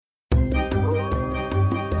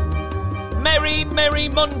Merry, merry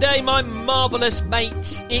Monday, my marvellous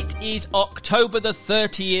mates. It is October the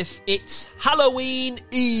 30th. It's Halloween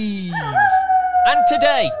Eve. And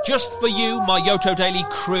today, just for you, my Yoto Daily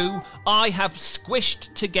crew, I have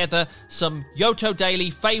squished together some Yoto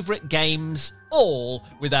Daily favourite games, all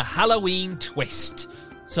with a Halloween twist.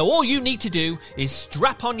 So all you need to do is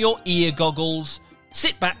strap on your ear goggles,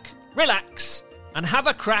 sit back, relax, and have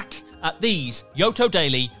a crack at these Yoto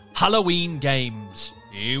Daily Halloween games.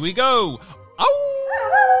 Here we go.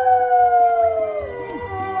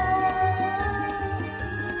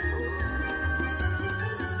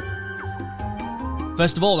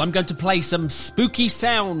 First of all, I'm going to play some spooky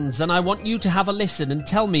sounds, and I want you to have a listen and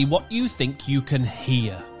tell me what you think you can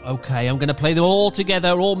hear. Okay, I'm going to play them all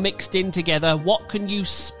together, all mixed in together. What can you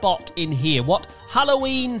spot in here? What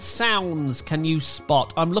Halloween sounds can you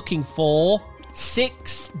spot? I'm looking for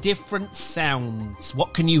 6 different sounds.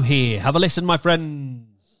 What can you hear? Have a listen, my friends.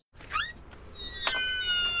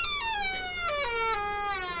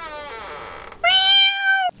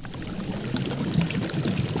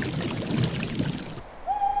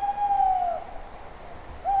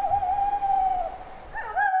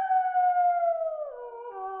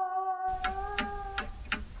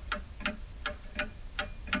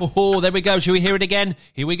 Oh, there we go. Shall we hear it again?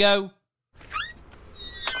 Here we go.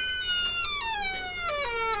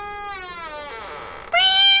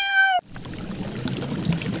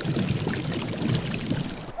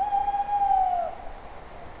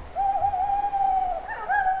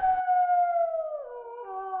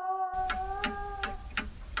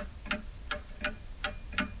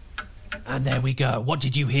 And there we go. What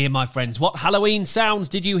did you hear, my friends? What Halloween sounds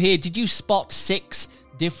did you hear? Did you spot 6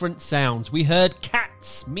 different sounds? We heard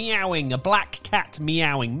cats meowing, a black cat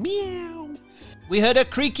meowing, meow. We heard a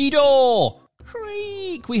creaky door,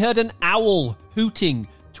 creak. We heard an owl hooting,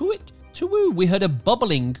 twit, twoo. We heard a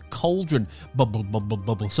bubbling cauldron, bubble, bubble,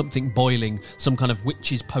 bubble, something boiling, some kind of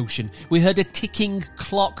witch's potion. We heard a ticking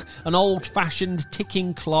clock, an old-fashioned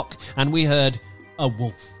ticking clock, and we heard a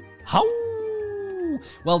wolf. Howl!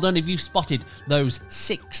 Well done if you spotted those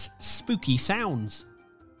 6 spooky sounds.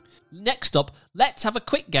 Next up, let's have a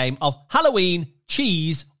quick game of Halloween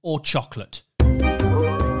cheese or chocolate.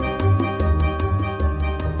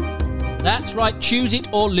 That's right, choose it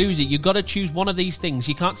or lose it. You've got to choose one of these things.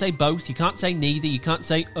 You can't say both, you can't say neither, you can't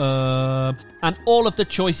say and all of the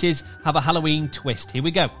choices have a Halloween twist. Here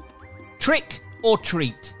we go. Trick or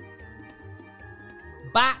treat?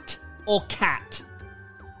 Bat or cat?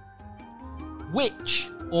 Witch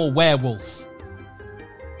or werewolf?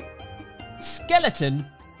 Skeleton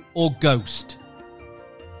or ghost?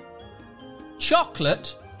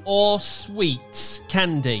 Chocolate or sweets,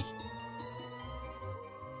 candy?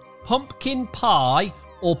 Pumpkin pie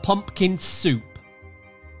or pumpkin soup?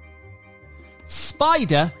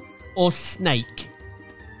 Spider or snake?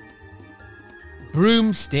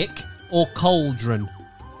 Broomstick or cauldron?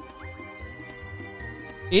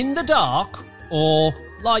 In the dark or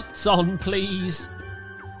lights on, please?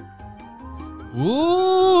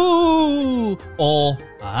 Ooh or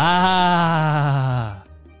ah?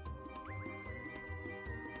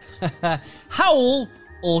 Howl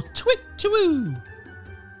or twit-twoo?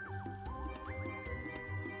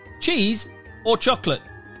 Cheese or chocolate?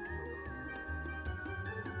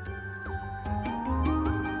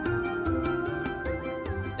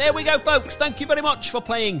 There we go, folks. Thank you very much for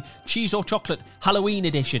playing Cheese or Chocolate Halloween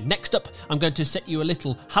Edition. Next up, I'm going to set you a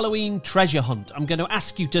little Halloween treasure hunt. I'm going to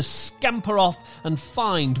ask you to scamper off and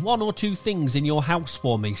find 1 or 2 things in your house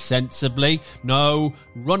for me, sensibly. No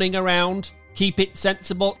running around. Keep it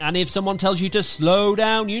sensible. And if someone tells you to slow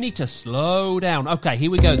down, you need to slow down. Okay, here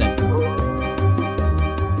we go then.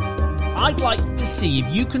 I'd like to see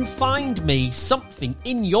if you can find me something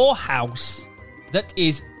in your house that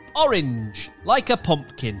is orange, like a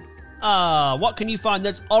pumpkin. Ah, what can you find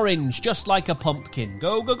that's orange, just like a pumpkin?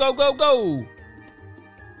 Go, go, go, go, go!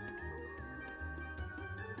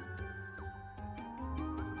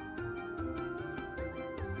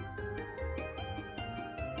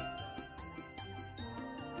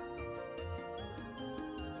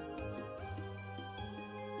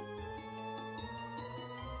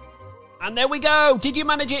 And there we go. Did you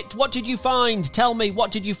manage it? What did you find? Tell me,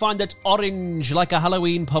 what did you find that's orange like a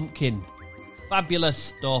Halloween pumpkin? Fabulous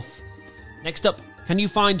stuff. Next up, can you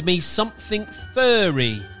find me something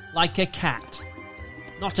furry like a cat?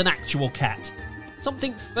 Not an actual cat.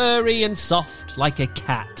 Something furry and soft like a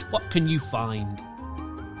cat. What can you find?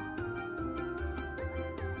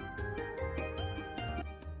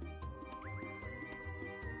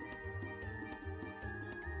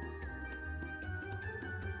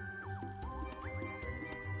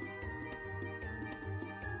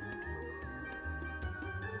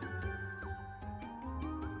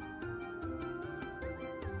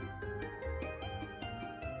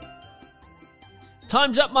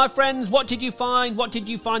 Time's up, my friends. What did you find? What did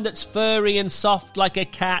you find that's furry and soft like a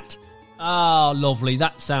cat? Ah, lovely.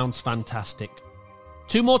 That sounds fantastic.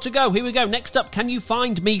 2 more to go. Here we go. Next up, can you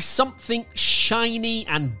find me something shiny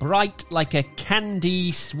and bright like a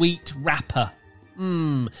candy sweet wrapper?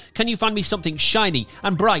 Can you find me something shiny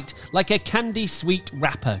and bright like a candy sweet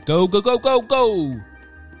wrapper? Go, go, go, go, go.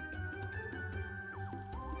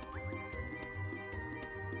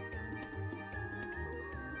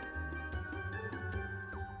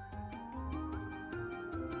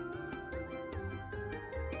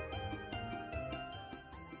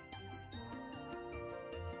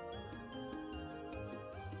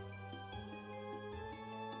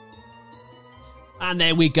 And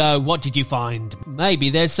there we go. What did you find? Maybe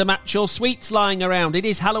there's some actual sweets lying around. It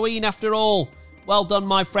is Halloween after all. Well done,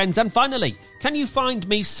 my friends. And finally, can you find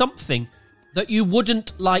me something that you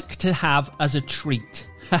wouldn't like to have as a treat?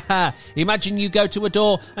 Imagine you go to a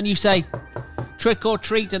door and you say, trick or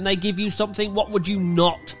treat, and they give you something. What would you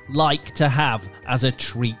not like to have as a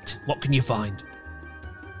treat? What can you find?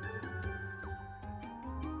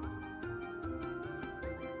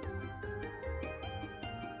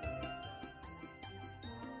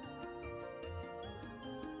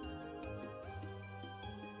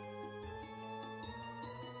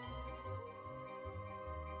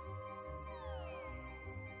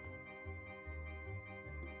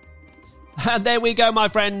 And there we go, my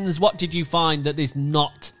friends. What did you find that is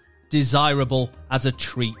not desirable as a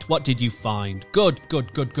treat? What did you find? Good,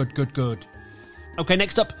 good, good, good, good, good. Okay,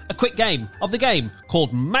 next up, a quick game of the game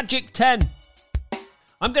called Magic 10.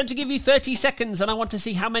 I'm going to give you 30 seconds and I want to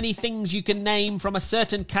see how many things you can name from a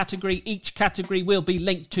certain category. Each category will be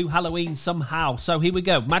linked to Halloween somehow. So here we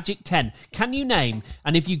go, Magic 10. Can you name?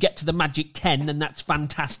 And if you get to the Magic 10, then that's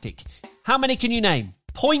fantastic. How many can you name?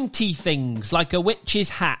 Pointy things like a witch's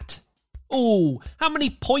hat. Ooh, how many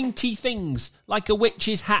pointy things like a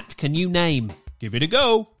witch's hat can you name? Give it a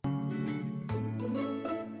go.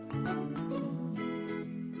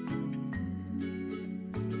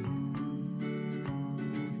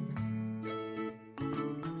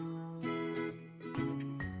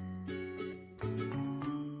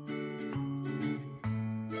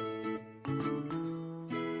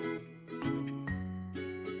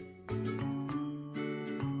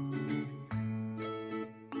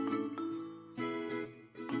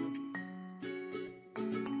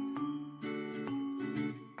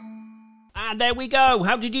 And there we go.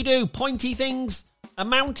 How did you do? Pointy things? A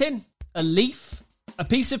mountain? A leaf? A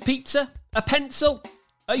piece of pizza? A pencil?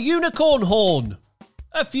 A unicorn horn?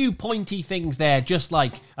 A few pointy things there, just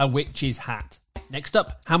like a witch's hat. Next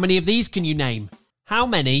up, how many of these can you name? How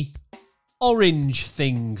many orange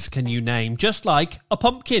things can you name? Just like a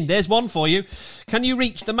pumpkin. There's one for you. Can you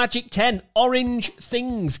reach the Magic 10 orange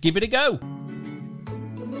things? Give it a go.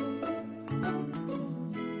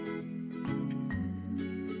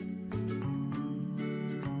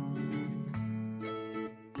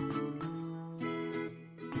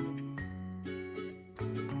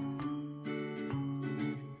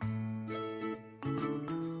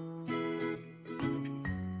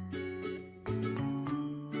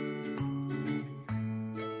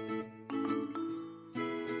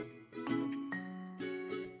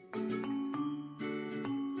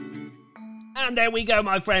 And there we go,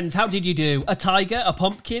 my friends. How did you do? A tiger, a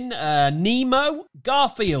pumpkin, Nemo,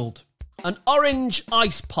 Garfield, an orange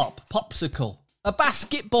ice pop, popsicle, a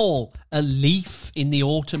basketball, a leaf in the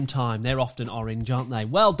autumn time. They're often orange, aren't they?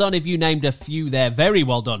 Well done if you named a few there. Very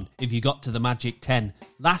well done if you got to the Magic 10.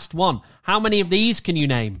 Last one. How many of these can you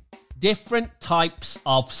name? Different types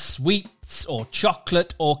of sweets or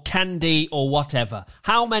chocolate or candy or whatever.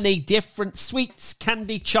 How many different sweets,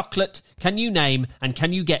 candy, chocolate can you name, and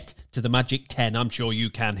can you get to the Magic 10? I'm sure you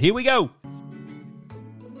can. Here we go.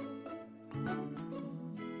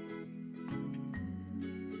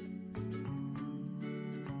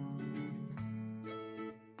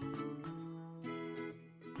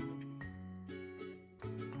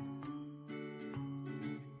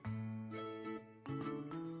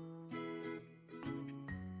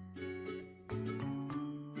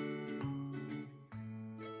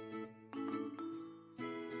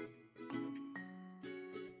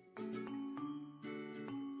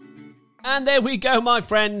 And there we go, my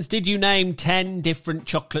friends. Did you name 10 different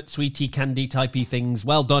chocolate, sweetie, candy typey things?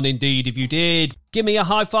 Well done indeed if you did. Give me a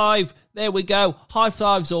high five. There we go. High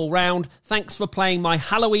fives all round. Thanks for playing my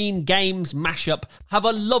Halloween games mashup. Have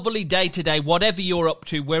a lovely day today, whatever you're up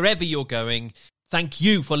to, wherever you're going. Thank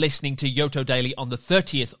you for listening to Yoto Daily on the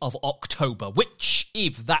 30th of October, which,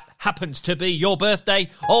 if that happens to be your birthday,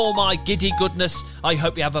 oh my giddy goodness, I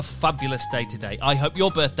hope you have a fabulous day today. I hope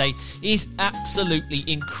your birthday is absolutely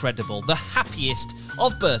incredible. The happiest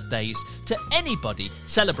of birthdays to anybody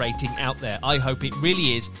celebrating out there. I hope it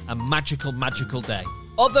really is a magical, magical day.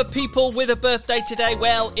 Other people with a birthday today,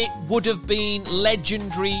 well, it would have been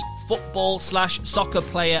legendary football/soccer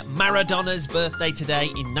player Maradona's birthday today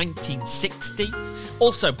in 1960.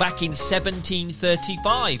 Also, back in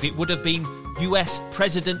 1735, it would have been US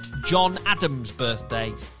President John Adams'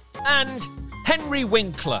 birthday. And Henry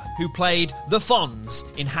Winkler, who played the Fonz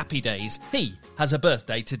in Happy Days, he has a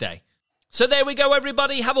birthday today. So there we go,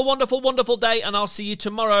 everybody. Have a wonderful, wonderful day, and I'll see you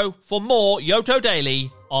tomorrow for more Yoto Daily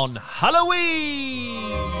on Halloween.